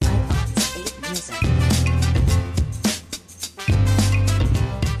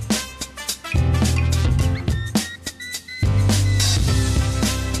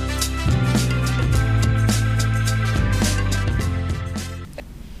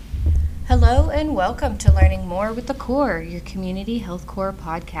Hello and welcome to Learning More with the Core, your Community Health Core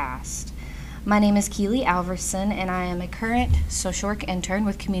podcast. My name is Keely Alverson and I am a current social work intern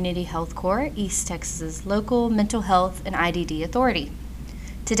with Community Health Core, East Texas's local mental health and IDD authority.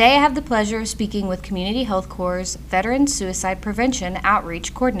 Today I have the pleasure of speaking with Community Health Core's Veteran Suicide Prevention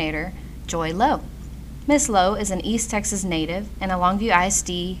Outreach Coordinator, Joy Lowe. Ms. Lowe is an East Texas native and a Longview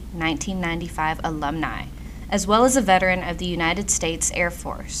ISD 1995 alumni, as well as a veteran of the United States Air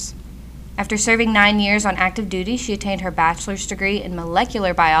Force. After serving 9 years on active duty, she attained her bachelor's degree in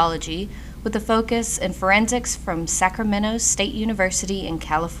molecular biology with a focus in forensics from Sacramento State University in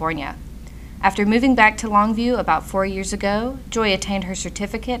California. After moving back to Longview about 4 years ago, Joy attained her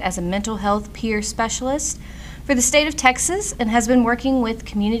certificate as a mental health peer specialist for the state of Texas and has been working with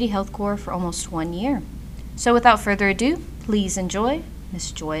Community Health Core for almost 1 year. So without further ado, please enjoy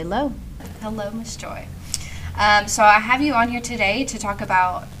Ms. Joy Lowe. Hello, Ms. Joy. So I have you on here today to talk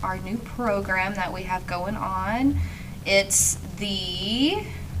about our new program that we have going on. It's the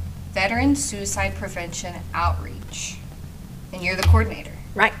Veteran Suicide Prevention Outreach, and you're the coordinator.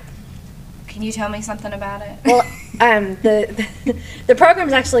 Right. Can you tell me something about it? Well, the program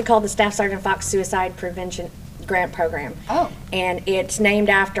is actually called the Staff Sergeant Fox Suicide Prevention Grant Program. Oh. And it's named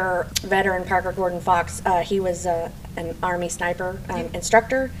after veteran Parker Gordon Fox. He was an Army sniper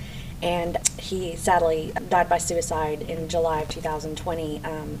instructor, and he sadly died by suicide in July of 2020,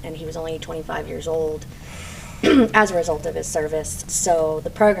 and he was only 25 years old as a result of his service. So the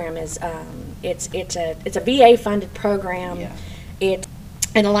program is it's a VA funded program. Yeah. It's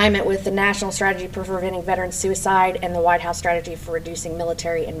in alignment with the National Strategy for Preventing Veteran Suicide and the White House Strategy for Reducing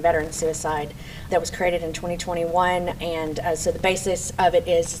Military and Veteran Suicide that was created in 2021. And so the basis of it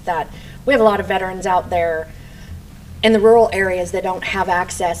is that we have a lot of veterans out there in the rural areas that don't have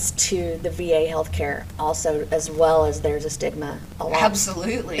access to the VA healthcare, also, as well as there's a stigma a lot.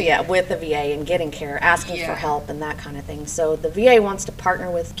 Absolutely. Yeah, with the VA and getting care, asking for help and that kind of thing. So the VA wants to partner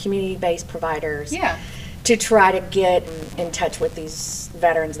with community-based providers to try to get in touch with these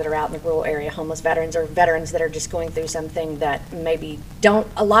veterans that are out in the rural area, homeless veterans or veterans that are just going through something that maybe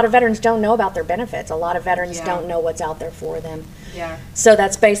a lot of veterans don't know about their benefits. A lot of veterans don't know what's out there for them. Yeah. So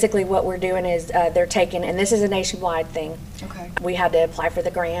that's basically what we're doing is they're taking, and this is a nationwide thing. Okay. We had to apply for the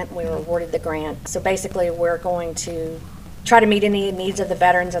grant. We were awarded the grant. So basically we're going to try to meet any needs of the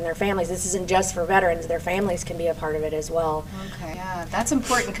veterans and their families. This isn't just for veterans. Their families can be a part of it as well. Okay. Yeah, that's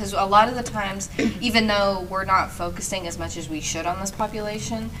important because a lot of the times, even though we're not focusing as much as we should on this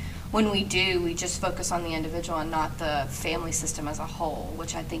population, when we do, we just focus on the individual and not the family system as a whole,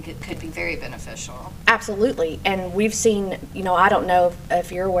 which I think it could be very beneficial. Absolutely. And we've seen, I don't know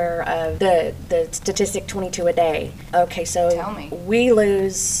if you're aware of the statistic 22 a day. Okay, so Tell me. we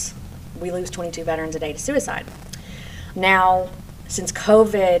lose 22 veterans a day to suicide. Now, since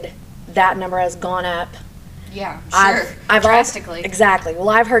COVID, that number has gone up. Yeah, sure. Drastically. Exactly. Well,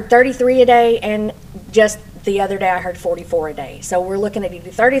 I've heard 33 a day, and just the other day I heard 44 a day. So we're looking at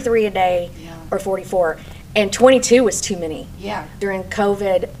either 33 a day or 44. And 22 was too many. Yeah. During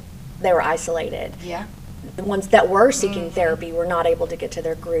COVID, they were isolated. Yeah. The ones that were seeking therapy were not able to get to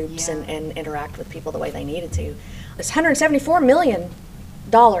their groups and interact with people the way they needed to. There's $174 million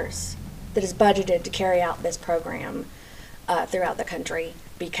that is budgeted to carry out this program throughout the country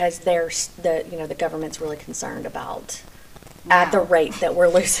because the government's really concerned about at the rate that we're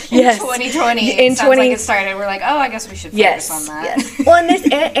losing. In 2020, it sounds like it started. We're like, I guess we should focus on that. Yes. Well, and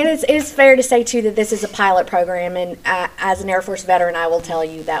it's fair to say, too, that this is a pilot program. And as an Air Force veteran, I will tell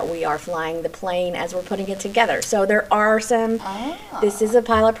you that we are flying the plane as we're putting it together. So there are some. This is a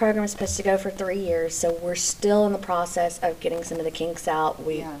pilot program. It's supposed to go for 3 years. So we're still in the process of getting some of the kinks out.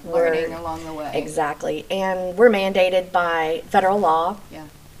 We're learning along the way. Exactly. And we're mandated by federal law. Yeah.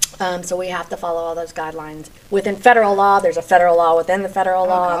 So we have to follow all those guidelines. Within federal law, there's a federal law within the federal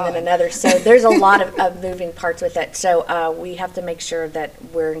law, and then another. So there's a lot of moving parts with it. So we have to make sure that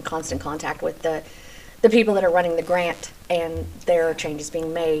we're in constant contact with the people that are running the grant, and there are changes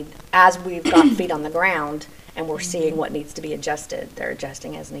being made as we've got feet on the ground, and we're seeing what needs to be adjusted. They're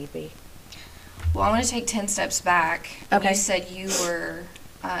adjusting as need be. Well, I want to take 10 steps back. Okay. You said you were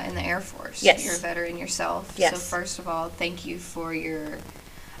in the Air Force. Yes. You're a veteran yourself. Yes. So first of all, thank you for your...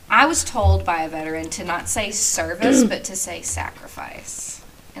 I was told by a veteran to not say service, but to say sacrifice.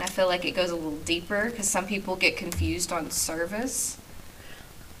 And I feel like it goes a little deeper because some people get confused on service.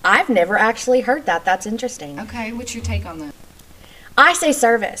 I've never actually heard that. That's interesting. Okay, what's your take on that? I say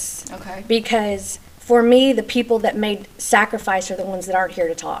service. Okay. Because for me, the people that made sacrifice are the ones that aren't here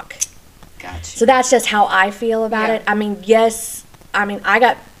to talk. Gotcha. So that's just how I feel about it. I mean,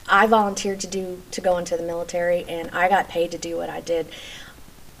 I volunteered to go into the military, and I got paid to do what I did.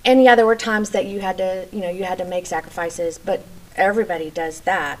 And yeah, there were times that you had to make sacrifices, but everybody does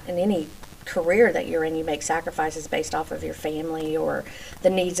that in any career that you're in. You make sacrifices based off of your family or the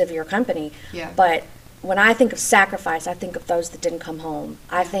needs of your company. Yeah. But when I think of sacrifice, I think of those that didn't come home.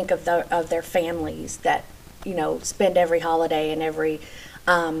 I think of their families that, spend every holiday and every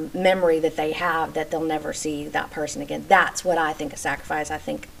memory that they have that they'll never see that person again. That's what I think of sacrifice. I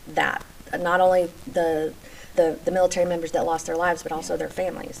think that not only the military members that lost their lives, but also their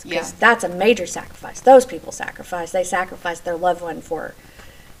families. Because that's a major sacrifice. Those people sacrifice. They sacrifice their loved one for,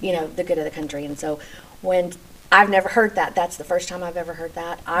 the good of the country. And so when I've never heard that, that's the first time I've ever heard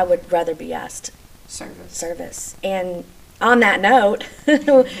that. I would rather be asked service. And on that note,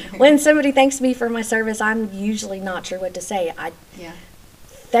 when somebody thanks me for my service, I'm usually not sure what to say.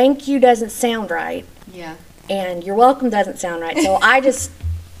 Thank you doesn't sound right. Yeah. And you're welcome doesn't sound right. So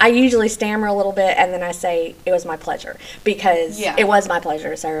I usually stammer a little bit, and then I say it was my pleasure, because it was my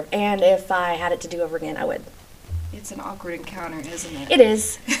pleasure to serve. And if I had it to do over again, I would. It's an awkward encounter, isn't it? It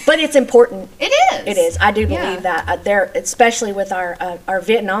is, but it's important. It is. It is. I do believe that there, especially with our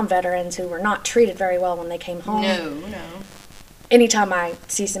Vietnam veterans who were not treated very well when they came home. No. Anytime I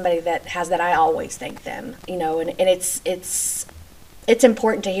see somebody that has that, I always thank them. And it's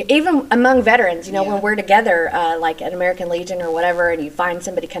important to hear, even among veterans. When we're together, like at American Legion or whatever, and you find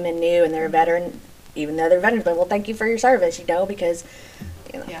somebody come in new and they're a veteran, even though they're veterans, but well, thank you for your service. Because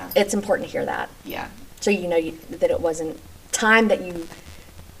it's important to hear that. Yeah. So that it wasn't time that you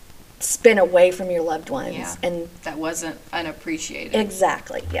spent away from your loved ones, and that wasn't unappreciated.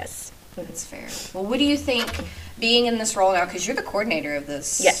 Exactly. Yes. That's fair. Well, what do you think, being in this role now, because you're the coordinator of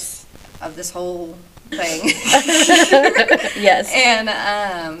this? Yes. Of this whole thing. Yes. And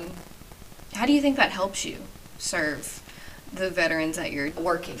how do you think that helps you serve the veterans that you're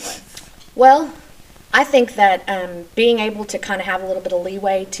working with? Well, I think that being able to kind of have a little bit of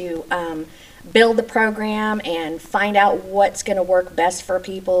leeway to build the program and find out what's going to work best for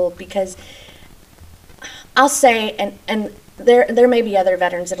people, because I'll say, and there may be other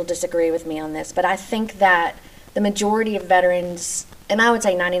veterans that'll disagree with me on this, but I think that the majority of veterans, and I would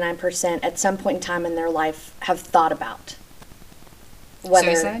say 99%, at some point in time in their life have thought about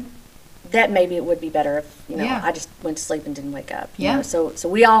whether suicide? That maybe it would be better if I just went to sleep and didn't wake up. So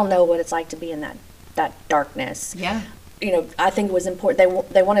we all know what it's like to be in that darkness. Yeah. I think it was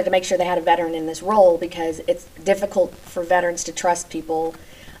important. They wanted to make sure they had a veteran in this role, because it's difficult for veterans to trust people,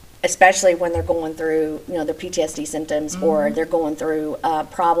 especially when they're going through, their PTSD symptoms, or they're going through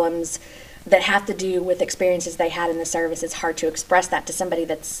problems that have to do with experiences they had in the service. It's hard to express that to somebody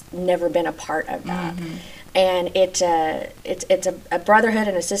that's never been a part of that. And it's a brotherhood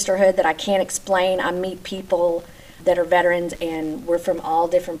and a sisterhood that I can't explain. I meet people that are veterans, and we're from all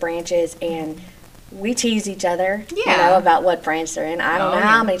different branches, and we tease each other, about what branch they're in. I don't know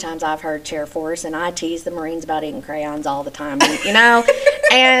how many times I've heard Chair Force, and I tease the Marines about eating crayons all the time,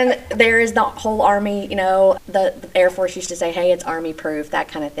 and there is the whole Army, the Air Force used to say, hey, it's Army proof, that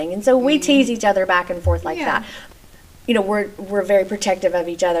kind of thing. And so we tease each other back and forth like that. We're very protective of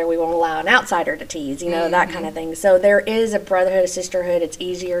each other. We won't allow an outsider to tease, that kind of thing. So there is a brotherhood, a sisterhood. It's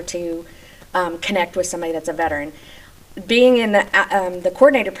easier to connect with somebody that's a veteran. Being in the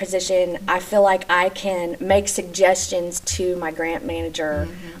coordinator position, I feel like I can make suggestions to my grant manager,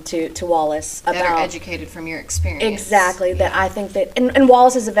 to Wallace, that are educated from your experience. Exactly. That I think that, and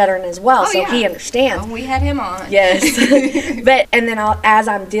Wallace is a veteran as well, so he understands. Oh, we had him on. Yes. And then as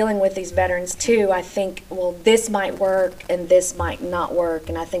I'm dealing with these veterans too, I think, well, this might work and this might not work,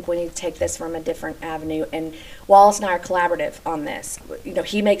 and I think we need to take this from a different avenue. And Wallace and I are collaborative on this.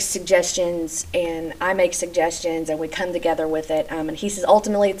 He makes suggestions and I make suggestions, and we come together with it. And he says,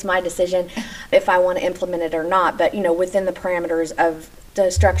 ultimately, it's my decision if I want to implement it or not. But, within the parameters of the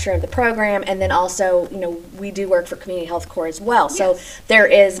structure of the program, and then also, we do work for Community Health Corps as well. So there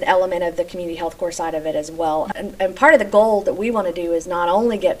is an element of the Community Health Corps side of it as well. And part of the goal that we want to do is not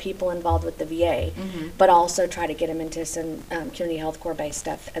only get people involved with the VA, but also try to get them into some Community Health Corps based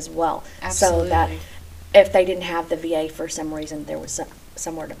stuff as well. Absolutely. So that if they didn't have the VA for some reason, there was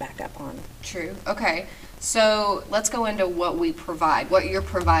somewhere to back up on. True. Okay. So let's go into what we provide, what you're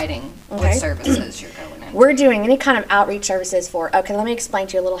providing, what services you're going in. We're doing any kind of outreach services okay, let me explain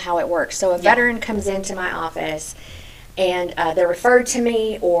to you a little how it works. So a veteran comes into my office, and they're referred to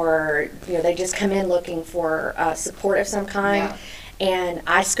me, or they just come in looking for support of some kind. and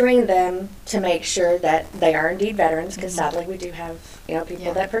I screen them to make sure that they are indeed veterans, because sadly we do have,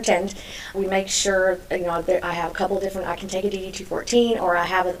 people that pretend. We make sure, I have a couple of different, I can take a DD-214, or I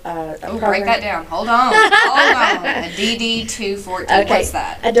have a program. Break that down. Hold on. A DD-214. Okay. What's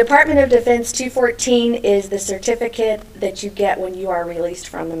that? A Department of Defense 214 is the certificate that you get when you are released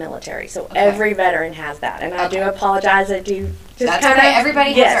from the military. So every veteran has that. And I do apologize. I do just That's kind okay. of,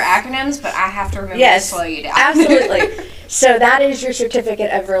 Everybody has their acronyms, but I have to remember to slow you down. Absolutely. So that is your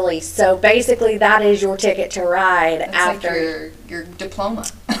certificate of release. So basically that is your ticket to ride after. Like your diploma.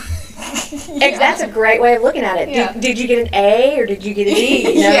 That's a great way of looking at it. Yeah. Did you get an A or did you get a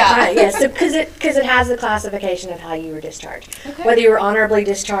D? Yes, so because it has the classification of how you were discharged, whether you were honorably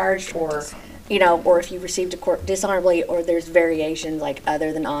discharged or or if you received a court dishonorably, or there's variations like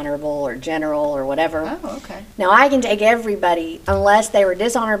other than honorable or general or whatever. Oh, okay. Now I can take everybody unless they were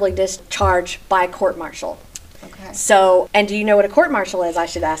dishonorably discharged by court martial. Okay. So, and do you know what a court martial is? I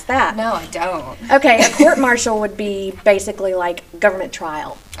should ask that. No, I don't. Okay, a court martial would be basically like government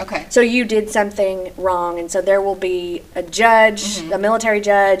trial. Okay. So you did something wrong, and so there will be a judge, a military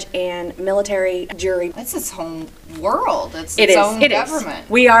judge, and military jury. That's its own world. It's It its is. own It government. is.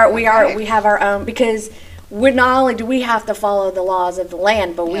 We Okay. have our own, because not only do we have to follow the laws of the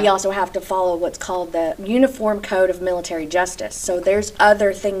land, but we also have to follow what's called the Uniform Code of Military Justice. So there's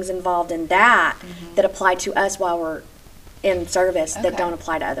other things involved in that that apply to us while we're in service that don't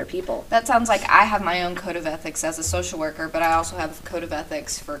apply to other people. That sounds like I have my own code of ethics as a social worker, but I also have a code of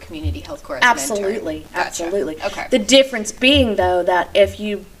ethics for community health care as an intern. Absolutely, Gotcha. absolutely. Okay. The difference being, though, that if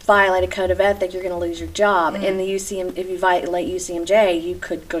you violate a code of ethics, you're going to lose your job. In the UCM, if you violate UCMJ, you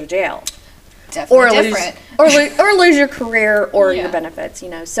could go to jail. Definitely different. Or lose your career or your Yeah. benefits.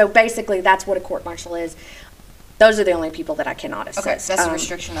 So basically, that's what a court martial is. Those are the only people that I cannot assist. Okay, so that's a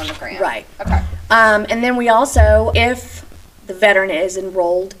restriction on the grant. Right. Okay. And then we also, if the veteran is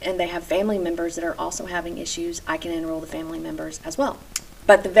enrolled and they have family members that are also having issues, I can enroll the family members as well.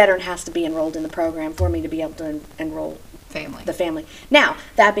 But the veteran has to be enrolled in the program for me to be able to enroll Family. the family. Now,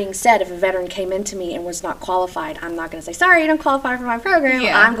 that being said, if a veteran came into me and was not qualified, I'm not going to say, sorry, you don't qualify for my program.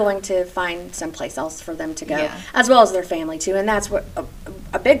 Yeah. I'm going to find someplace else for them to go, Yeah. as well as their family, too. And that's what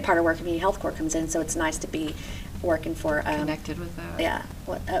a big part of where Community Health Corps comes in, so it's nice to be working for... Connected with that. Yeah.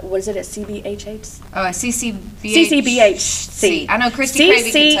 What is it, at CBHH? Oh, a CCBHC. CCBHC. I know Christy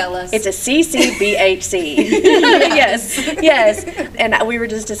Cravey can tell us. It's a CCBHC. yes. And we were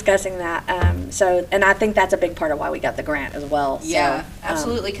just discussing that. And I think that's a big part of why we got the grant as well. Yeah, So,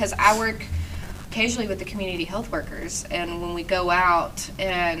 absolutely, because I work occasionally with the community health workers, and when we go out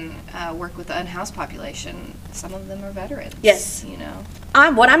and work with the unhoused population, some of them are veterans. Yes.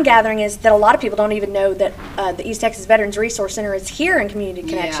 What I'm gathering is that a lot of people don't even know that the East Texas Veterans Resource Center is here in Community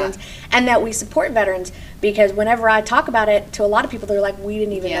Connections, and that we support veterans, because whenever I talk about it to a lot of people, they're like, we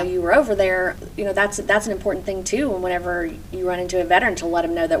didn't even know you were over there. That's an important thing too, and whenever you run into a veteran, to let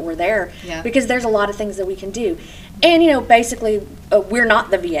them know that we're there, because there's a lot of things that we can do. And basically, we're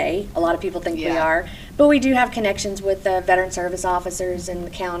not the VA. A lot of people think we are, but we do have connections with the veteran service officers in the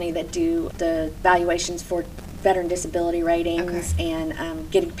county that do the valuations for veteran disability ratings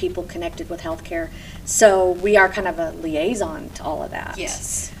and getting people connected with healthcare. So we are kind of a liaison to all of that.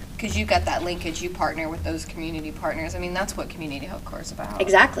 Yes, because you got that linkage. You partner with those community partners. I mean, that's what Community Health Corps is about.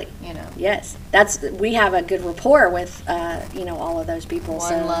 Exactly. Yes, we have a good rapport with all of those people.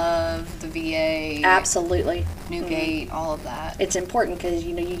 One Love, the VA. Absolutely. Newgate, all of that. It's important because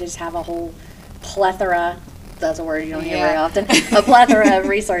you just have a whole plethora. That's a word you don't hear very often. A plethora of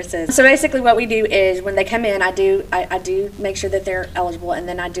resources. So basically, what we do is when they come in, I do make sure that they're eligible, and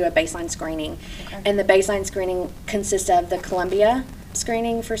then I do a baseline screening. Okay. And the baseline screening consists of the Columbia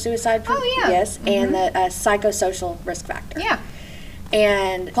screening for suicide. Yes, and the psychosocial risk factor. Yeah.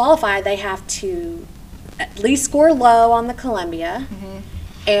 And to qualify, they have to at least score low on the Columbia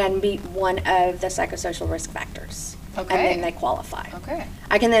and meet one of the psychosocial risk factors. Okay. And then they qualify. Okay.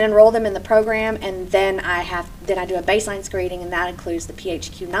 I can then enroll them in the program, and then I do a baseline screening, and that includes the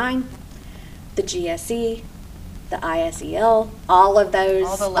PHQ-9, the GSE, the ISEL, all of those.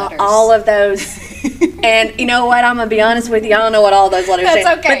 All the letters. All of those. And you know what? I'm going to be honest with you. I don't know what all those letters say.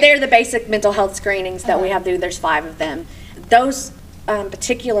 That's okay. But they're the basic mental health screenings that we have to do. There's 5 of them. Those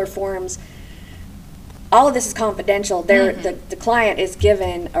particular forms, all of this is confidential. The client is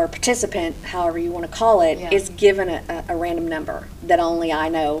given, or participant, however you want to call it, is given a random number that only I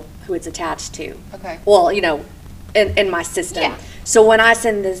know who it's attached to. Okay. Well, in my system. Yeah. So when I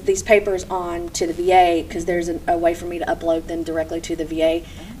send these papers on to the VA, because there's a way for me to upload them directly to the VA,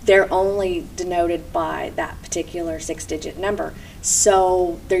 they're only denoted by that particular 6-digit number.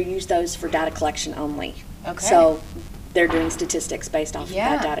 So they use those for data collection only. Okay. So they're doing statistics based off of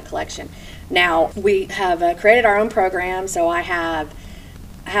Yeah. that data collection. Now, we have created our own program, so I have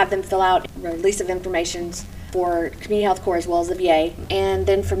them fill out release of information for Community Health Corps as well as the VA, and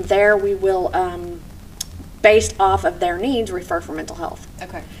then from there we will, based off of their needs, refer for mental health.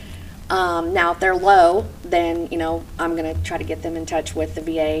 Okay. Now, if they're low, then, you know, I'm going to try to get them in touch with the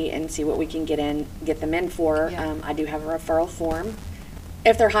VA and see what we can get them in for. Yeah. I do have a referral form.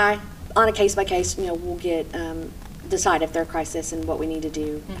 If they're high, on a case by case, you know, we'll decide if they're a crisis and what we need to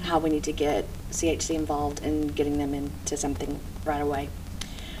do, how we need to get CHC involved in getting them into something right away.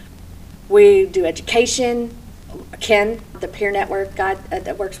 We do education. Ken, the peer network guy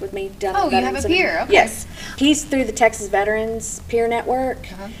that works with me down Oh, at you have Veterans a Center. peer, okay. Yes. He's through the Texas Veterans Peer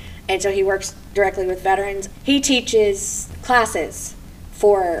Network. Uh-huh. And so he works directly with veterans. He teaches classes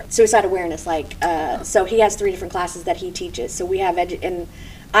for suicide awareness. So he has 3 different classes that he teaches. So we have, and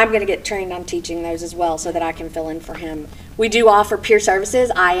I'm going to get trained on teaching those as well so that I can fill in for him. We do offer peer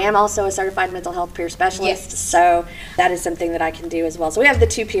services. I am also a certified mental health peer specialist. Yes. So that is something that I can do as well. So we have the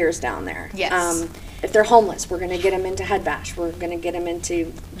 2 peers down there. Yes. If they're homeless, we're going to get them into HUD-VASH. We're going to get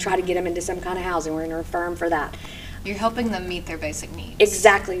them try to get them into some kind of housing. We're going to refer them for that. You're helping them meet their basic needs.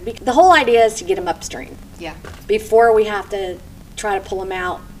 Exactly. The whole idea is to get them upstream Yeah. before we have to try to pull them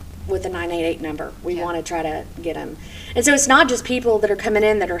out with a 988 number. We Yeah. want to try to get them. And so it's not just people that are coming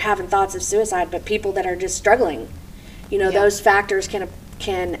in that are having thoughts of suicide, but people that are just struggling. You know, Yeah. those factors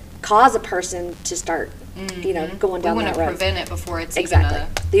can cause a person to start, you know, going down We that want to road. prevent it before it's Exactly. even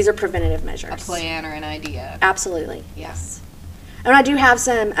These are preventative measures. a plan or an idea. Absolutely. Yes. And I do have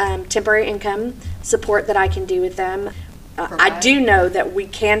some temporary income support that I can do with them. I Provide. do know that we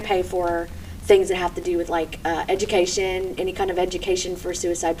can pay for things that have to do with like education, any kind of education for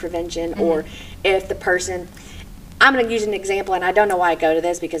suicide prevention, or if the person, I'm going to use an example, and I don't know why I go to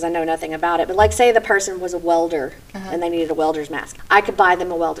this because I know nothing about it, but like say the person was a welder and they needed a welder's mask. I could buy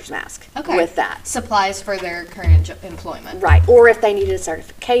them a welder's mask Okay. with that. Supplies for their current employment. Right. Or if they needed a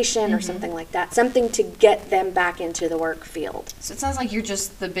certification or something like that, something to get them back into the work field. So it sounds like you're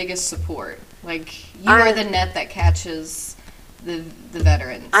just the biggest support. Like you are the net that catches the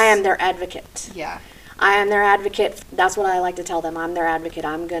veterans. I am their advocate. Yeah. I am their advocate. That's what I like to tell them. I'm their advocate.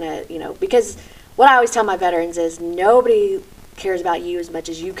 I'm going to, you know, because what I always tell my veterans is nobody cares about you as much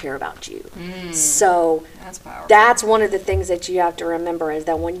as you care about you. So That's powerful. that's one of the things that you have to remember is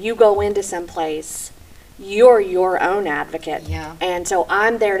that when you go into some place, you're your own advocate. Yeah. And so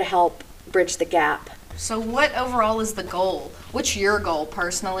I'm there to help bridge the gap. So what overall is the goal? What's your goal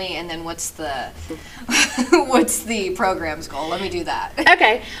personally, and then what's the what's the program's goal? Let me do that.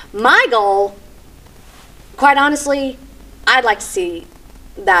 Okay, my goal, quite honestly, I'd like to see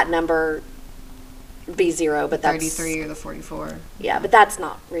that number be 0, but that's 33 or the 44. yeah, but that's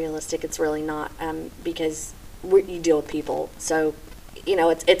not realistic. It's really not, because you deal with people, so you know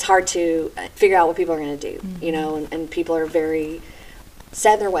it's hard to figure out what people are going to do. You know, and people are very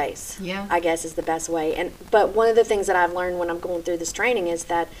set in their ways. Yeah. I guess is the best way. But one of the things that I've learned when I'm going through this training is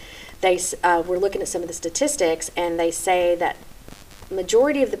that we're looking at some of the statistics, and they say that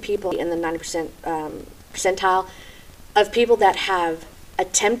majority of the people in the 90% percentile of people that have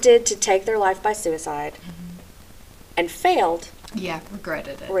attempted to take their life by suicide and failed, Yeah,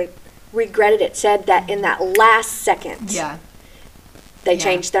 regretted it. regretted it, said that in that last second Yeah, they Yeah.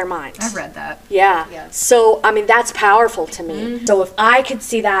 changed their minds. I've read that. Yeah. Yes. So, I mean, that's powerful to me. So if I could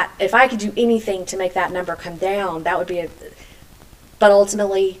see that, if I could do anything to make that number come down, that would be but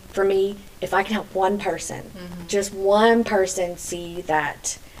ultimately, for me, if I can help one person, just one person see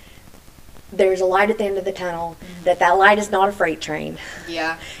that there's a light at the end of the tunnel, that light is not a freight train,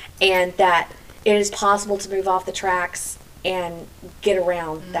 Yeah. and that it is possible to move off the tracks and get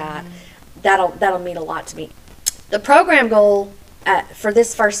around that, that'll mean a lot to me. The program goal for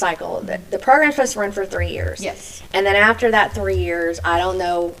this first cycle, the program's supposed to run for 3 years. Yes. And then after that 3 years, I don't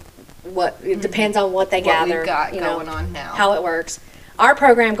know it depends on what they What gather. we've got you know, going on now. How it works. Our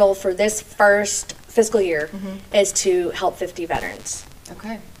program goal for this first fiscal year is to help 50 veterans.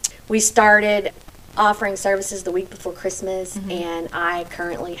 Okay. We started offering services the week before Christmas, and I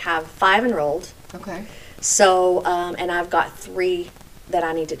currently have 5 enrolled. Okay. So, and I've got 3 that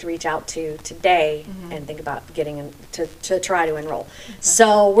I need to reach out to today and think about getting in to try to enroll.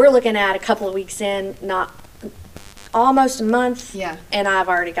 So we're looking at a couple of weeks in, not almost a month. Yeah. And I've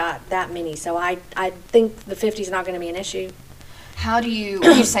already got that many. So I think the 50 is not going to be an issue. How do you,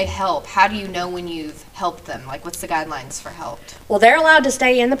 when you say help, how do you know when you've helped them? Like, what's the guidelines for help? Well, they're allowed to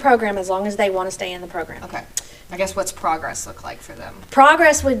stay in the program as long as they want to stay in the program. Okay. I guess what's progress look like for them?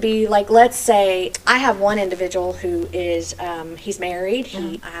 Progress would be like, let's say I have one individual who is, he's married,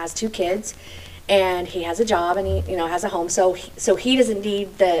 he has 2 kids, and he has a job, and he, has a home, so he doesn't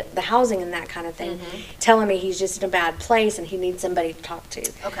need the housing and that kind of thing. Telling me he's just in a bad place and he needs somebody to talk to.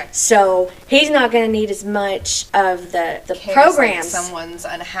 Okay. So he's not going to need as much of the Cares, programs. like someone's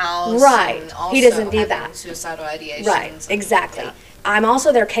unhoused. Right. And also He doesn't need having that. Suicidal ideations. Right, exactly. Yeah. I'm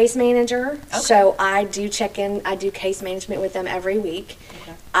also their case manager, so I do check in. I do case management with them every week.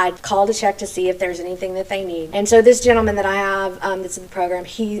 Okay. I call to check to see if there's anything that they need. And so this gentleman that I have that's in the program,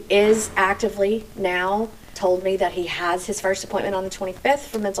 he is actively now told me that he has his first appointment on the 25th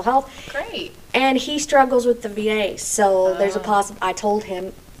for mental health. Great. And he struggles with the VA, so there's a I told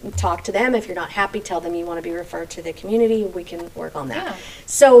him, talk to them. If you're not happy, tell them you want to be referred to the community. We can work on that. Yeah.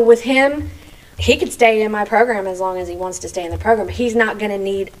 So with him, he could stay in my program as long as he wants to stay in the program. He's not going to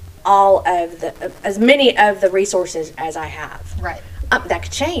need all of as many of the resources as I have. Right. That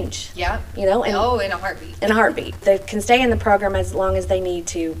could change. Yeah. And in a heartbeat. in a heartbeat. They can stay in the program as long as they need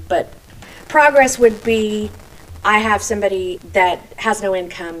to, but progress would be, I have somebody that has no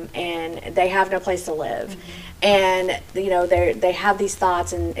income and they have no place to live. And, they have these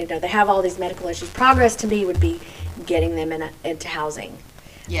thoughts and, they have all these medical issues. Progress to me would be getting them into housing.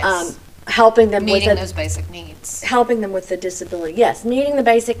 Yes. Helping them Meeting with those basic needs. helping them with the disability. Yes, meeting the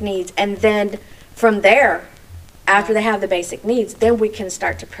basic needs, and then from there, after they have the basic needs, then we can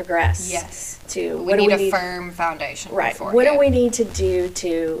start to progress. Yes. To We need a firm foundation. Right. Before, What do we need to do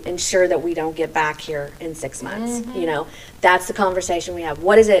to ensure that we don't get back here in 6 months? That's the conversation we have.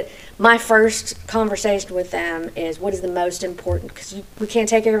 What is it? My first conversation with them is, what is the most important? Because we can't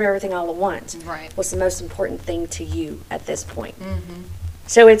take care of everything all at once. Right. What's the most important thing to you at this point?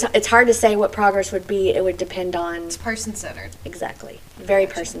 So it's hard to say what progress would be. It would depend on It's person-centered. exactly, very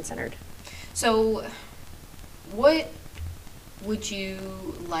Gotcha. person-centered. So, what would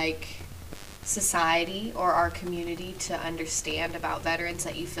you like society or our community to understand about veterans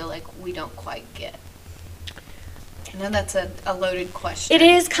that you feel like we don't quite get? I know that's a loaded question. It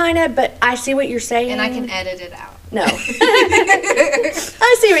is kind of, but I see what you're saying. And I can edit it out. No.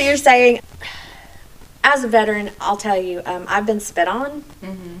 I see what you're saying. As a veteran, I'll tell you, I've been spit on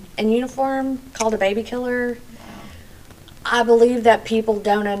in uniform, called a baby killer. I believe that people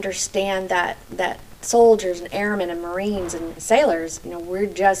don't understand that soldiers and airmen and Marines and sailors, we're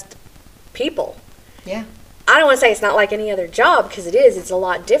just people. Yeah. I don't want to say it's not like any other job, because it is. It's a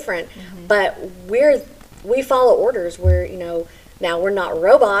lot different. But we follow orders. Now we're not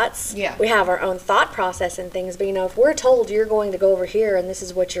robots. Yeah. We have our own thought process and things. But if we're told you're going to go over here and this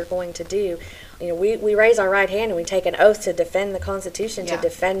is what you're going to do, we raise our right hand and we take an oath to defend the Constitution, Yeah. to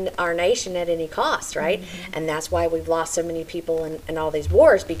defend our nation at any cost, right? And that's why we've lost so many people in all these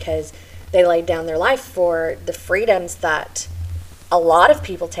wars, because they laid down their life for the freedoms that a lot of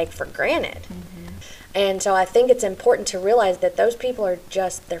people take for granted. And so I think it's important to realize that those people are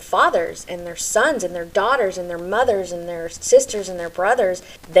just their fathers and their sons and their daughters and their mothers and their sisters and their brothers.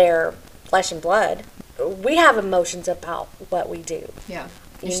 They're flesh and blood. We have emotions about what we do. Yeah.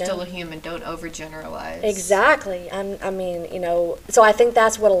 You're still a human. Don't overgeneralize. Exactly. So I think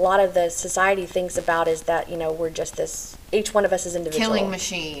that's what a lot of the society thinks about, is that, we're just this, each one of us is individual. Killing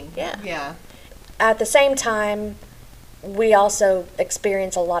machine. Yeah. Yeah. At the same time, we also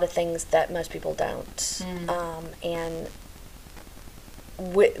experience a lot of things that most people don't. And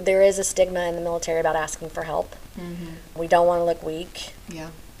there is a stigma in the military about asking for help. We don't want to look weak. Yeah.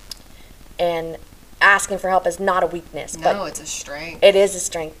 And asking for help is not a weakness. No, it's a strength. It is a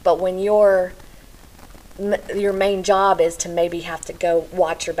strength. But when your main job is to maybe have to go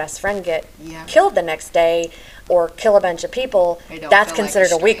watch your best friend get killed the next day, or kill a bunch of people, that's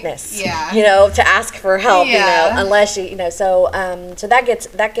considered a weakness. Yeah. To ask for help. Yeah. Unless so that gets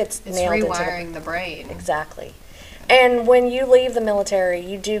It's nailed into rewiring the brain. Exactly. And when you leave the military,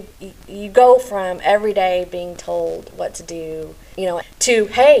 you go from every day being told what to do, to,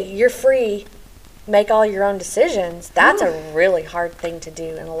 hey, you're free, make all your own decisions. That's a really hard thing to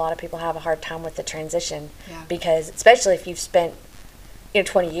do, and a lot of people have a hard time with the transition. Yeah. Because especially if you've spent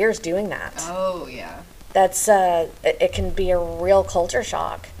 20 years doing that. Oh, yeah. That's it can be a real culture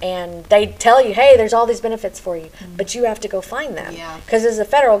shock, and they tell you, hey, there's all these benefits for you, but you have to go find them. Yeah. Because as a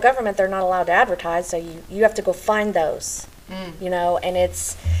federal government, they're not allowed to advertise, so you have to go find those. And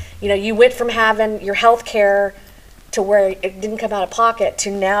it's you went from having your health care to where it didn't come out of pocket to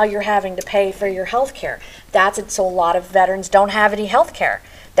now you're having to pay for your health care. So a lot of veterans don't have any health care.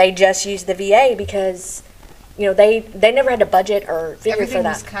 They just use the VA because they never had to budget or figure Everything for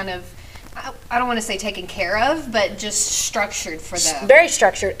that. was kind of I don't want to say taken care of, but just structured for them. Very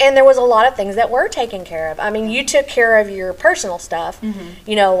structured, and there was a lot of things that were taken care of. I mean, you took care of your personal stuff.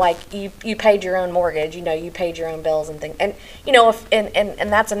 You know, like you paid your own mortgage. You know, you paid your own bills and things. And you know, if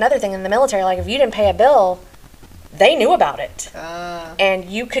and that's another thing in the military. Like if you didn't pay a bill, they knew about it, and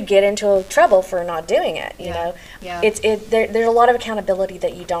you could get into trouble for not doing it. You know, there's a lot of accountability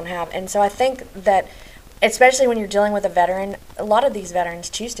that you don't have, and so I think that, especially when you're dealing with a veteran, a lot of these veterans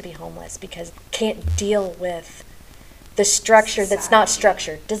choose to be homeless because can't deal with the structure that's not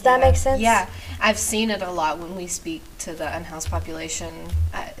structured. Does that make sense? Yeah, I've seen it a lot when we speak to the unhoused population.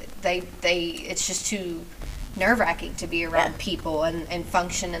 It's just too nerve-wracking to be around people and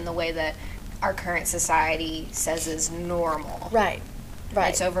function in the way that our current society says is normal. Right.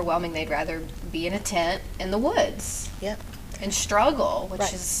 It's overwhelming. They'd rather be in a tent in the woods. Yep. And struggle,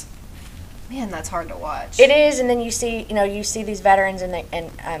 which is, man, that's hard to watch. It is, and then you see these veterans, and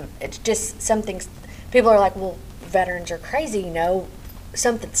it's just something. People are like, well, veterans are crazy. You know,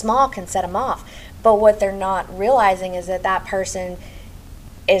 something small can set them off. But what they're not realizing is that person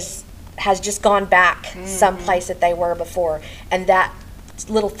has just gone back someplace that they were before, and that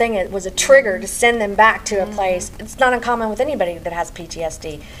little thing, it was a trigger to send them back to a place. It's not uncommon with anybody that has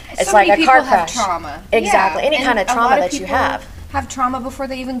PTSD. It's so like many a car people have crash. Trauma. Exactly. Any And kind of a trauma lot that you people have. trauma before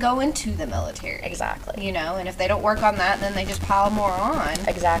they even go into the military. Exactly. You know, and if they don't work on that, then they just pile more on.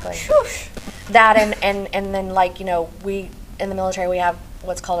 Exactly. Whoosh. That and then, like, you know, we in the military, we have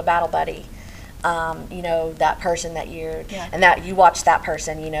what's called a battle buddy. You know, that person that and that you watch that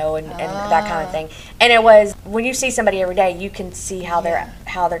person, you know, and that kind of thing. And it was, when you see somebody every day, you can see how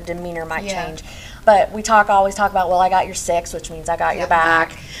their demeanor might change. But we always talk about, well, I got your six, which means I got your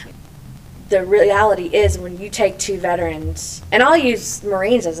back. The reality is, when you take two veterans, and I'll use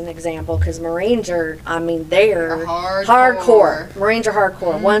Marines as an example, because Marines are, I mean, they're hardcore. Marines are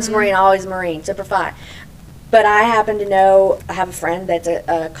hardcore. Once Marine, always Marine. Semper Fi. But I happen to know, I have a friend that's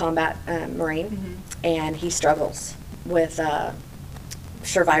a combat Marine, and he struggles with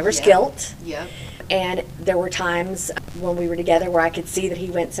survivor's guilt. Yep. And there were times when we were together where I could see that he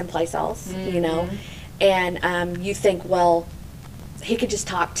went someplace else, you know. And you think, well, he could just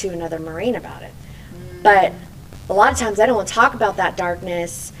talk to another Marine about it. But a lot of times they don't want to talk about that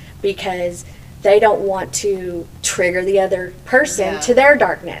darkness because they don't want to trigger the other person to their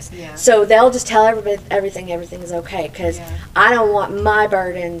darkness. So they'll just tell everybody everything's okay, because I don't want my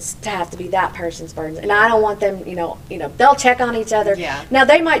burdens to have to be that person's burdens, and I don't want them, you know, they'll check on each other. Now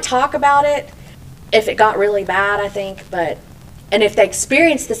they might talk about it if it got really bad, I think, and if they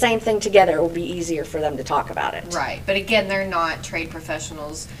experience the same thing together, it will be easier for them to talk about it. Right. But again, they're not trained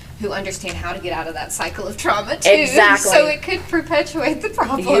professionals who understand how to get out of that cycle of trauma, too. Exactly. So it could perpetuate the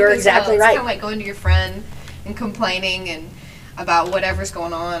problem. You're exactly right. It's kind of like going to your friend and complaining and about whatever's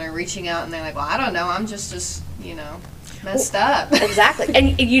going on, or reaching out, and they're like, well, I don't know, I'm just you know, messed up. Exactly.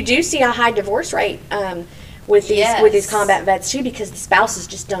 And you do see a high divorce rate with these combat vets, too, because the spouses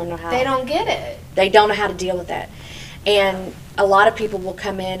just don't know how. They don't get it. They don't know how to deal with that. And a lot of people will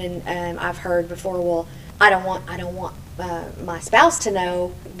come in, and I've heard before, well, I don't want my spouse to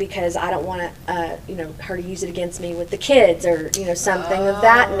know because I don't want her to use it against me with the kids, or something of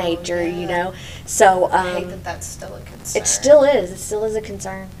that nature. So I hate that's still a concern. It still is a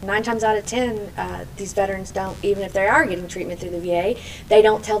concern. 9 times out of 10, these veterans don't, even if they are getting treatment through the VA, they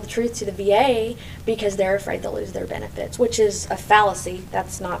don't tell the truth to the VA because they're afraid they'll lose their benefits, which is a fallacy.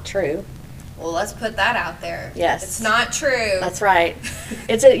 That's not true. Well, let's put that out there. Yes. It's not true. That's right.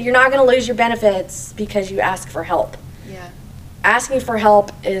 You're not going to lose your benefits because you ask for help. Yeah. Asking for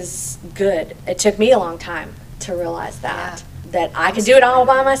help is good. It took me a long time to realize that I could do it all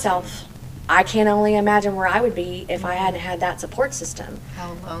by myself. I can only imagine where I would be if I hadn't had that support system.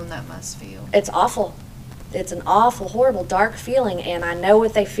 How alone that must feel. It's awful. It's an awful, horrible, dark feeling, and I know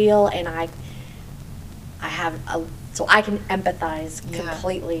what they feel, and so I can empathize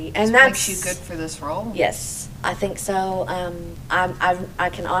completely, and that makes you good for this role. Yes, I think so. I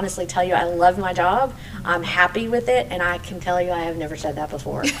can honestly tell you I love my job. I'm happy with it, and I can tell you I have never said that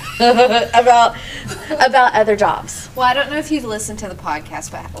before about other jobs. Well, I don't know if you've listened to the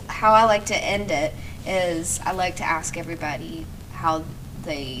podcast, but how I like to end it is I like to ask everybody how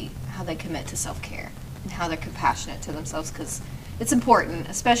they commit to self-care and how they're compassionate to themselves, because it's important,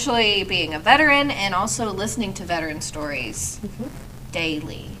 especially being a veteran and also listening to veteran stories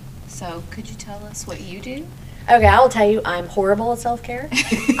daily. So could you tell us what you do? Okay, I will tell you, I'm horrible at self-care.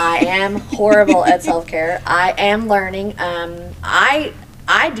 I am horrible at self-care. I am learning. I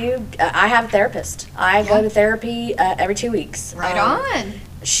I do. I have a therapist. I go to therapy every 2 weeks. Right on.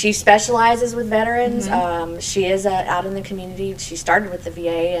 She specializes with veterans. She is out in the community. She started with the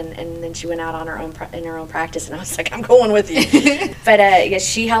VA, and then she went out on her own in her own practice. And I was like, I'm going with you. But yes,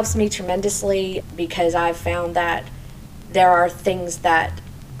 she helps me tremendously because I've found that there are things that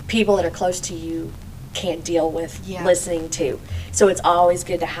people that are close to you can't deal with listening to. So it's always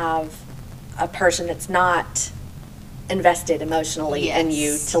good to have a person that's not invested emotionally in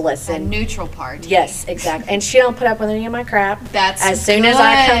you to listen. A neutral party. Yes, exactly. And she don't put up with any of my crap. That's as soon as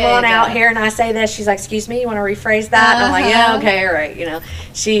I come on out here and I say this, she's like, "Excuse me, you want to rephrase that?" And I'm like, "Yeah, okay, all right." You know,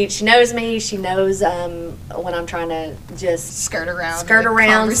 she knows me. She knows when I'm trying to just skirt around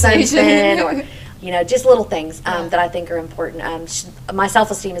something, or just little things that I think are important. My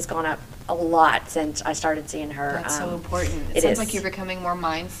self-esteem has gone up a lot since I started seeing her. That's so important. It sounds like you're becoming more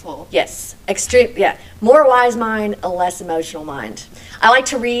mindful. Yes, extreme. Yeah, more wise mind, a less emotional mind. I like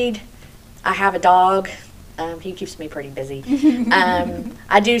to read. I have a dog. He keeps me pretty busy.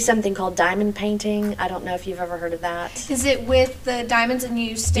 I do something called diamond painting. I don't know if you've ever heard of that. Is it with the diamonds and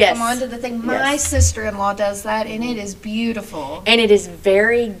you stick them onto the thing? My sister-in-law does that, and it is beautiful. And it is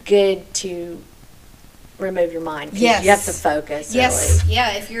very good to remove your mind. Yes. You have to focus. Yes. Really.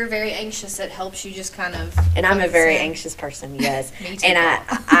 Yeah, if you're very anxious, it helps you just kind of. And I'm a very anxious person, yes. Me too. And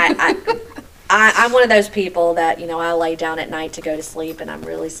I'm one of those people that, I lay down at night to go to sleep and I'm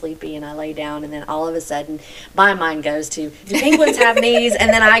really sleepy and I lay down and then all of a sudden my mind goes to, do penguins have knees? And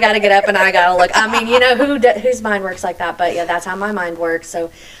then I got to get up and I got to look. I mean, whose mind works like that? But yeah, that's how my mind works.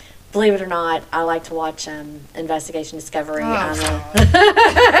 So believe it or not, I like to watch Investigation Discovery.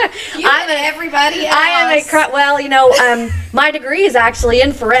 Everybody else. My degree is actually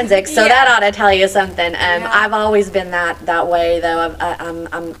in forensics, so that ought to tell you something. I've always been that way, though.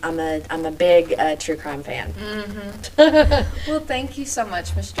 I'm a big true crime fan. Well, thank you so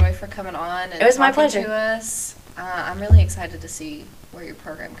much, Ms. Joy, for coming on and it was my talking pleasure to us. I'm really excited to see where your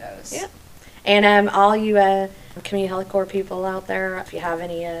program goes. Yeah. And all you Community Health Corps people out there, if you have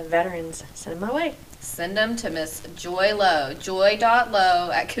any veterans, send them my way. Send them to Miss Joy Lowe,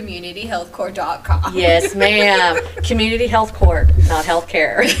 joy.lowe@communityhealthcorps.com. Yes, ma'am. Community Health Corps, not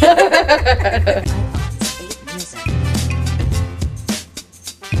healthcare.